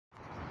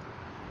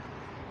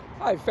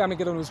Hi, family.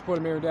 Get on the support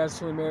of Mary Dad's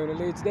Twin Mary the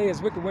Lead. Today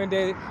is Wicked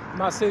Wednesday in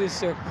my city,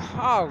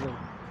 Chicago.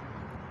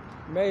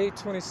 May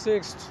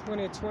 26,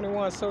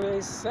 2021, so they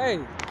say.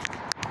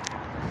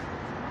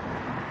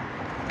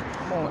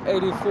 I'm on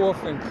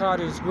 84th and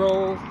Cottage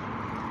Grove.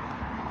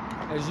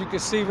 As you can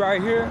see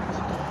right here,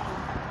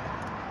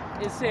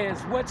 it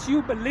says, what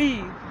you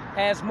believe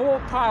has more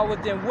power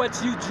than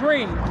what you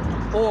dream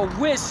or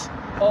wish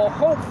or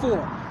hope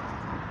for.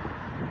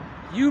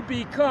 You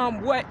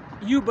become what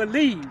you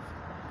believe.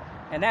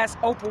 And that's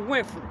Oprah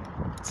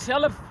Winfrey,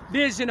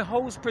 television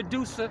host,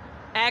 producer,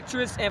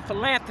 actress, and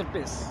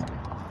philanthropist.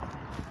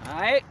 All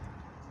right?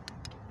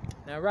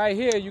 Now right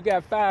here, you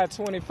got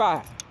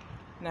 525.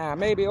 Now,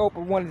 maybe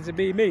Oprah wanted to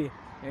be me,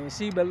 and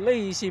she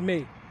believes she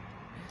me.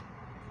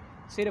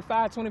 See the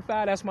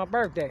 525? That's my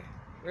birthday.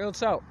 Real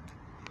talk.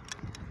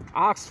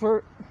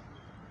 Oxford.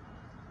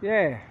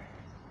 Yeah.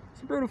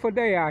 It's a beautiful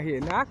day out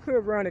here. Now, I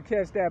could run and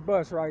catch that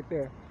bus right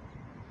there,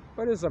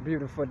 but it's a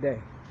beautiful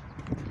day.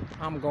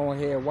 I'm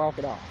going ahead and walk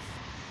it off.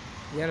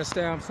 You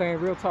understand what I'm saying?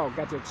 Real talk.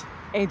 Got your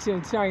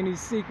ancient Chinese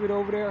secret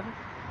over there.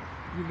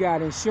 You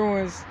got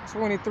insurance,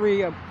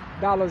 $23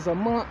 a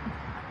month.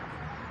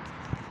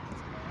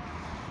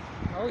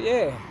 Oh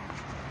yeah.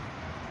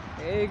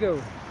 There you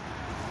go.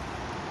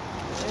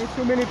 Ain't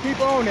too many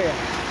people on there.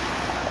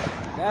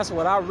 That's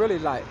what I really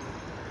like.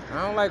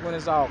 I don't like when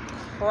it's all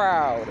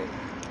crowded.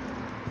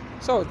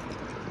 So,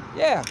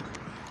 yeah.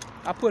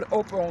 I put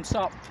Oprah on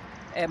top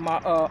at my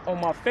on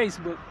my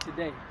Facebook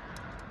today.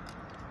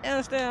 You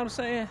understand what I'm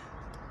saying?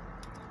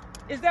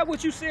 Is that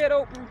what you said,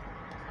 Oprah?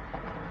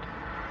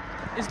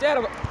 Is that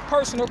a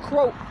personal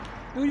quote?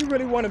 Do you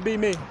really want to be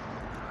me?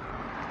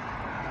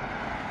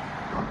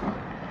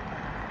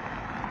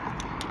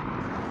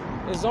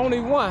 There's only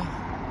one.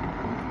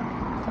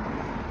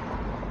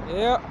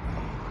 Yep,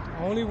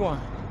 only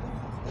one.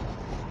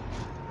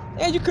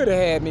 And you could have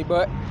had me,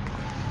 but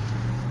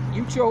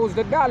you chose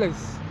the dollars.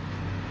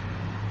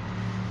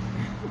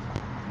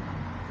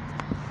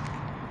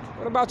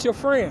 What about your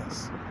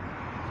friends?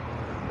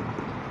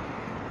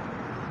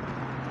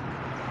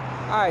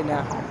 All right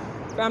now,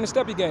 family,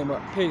 step your game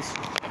up. Peace.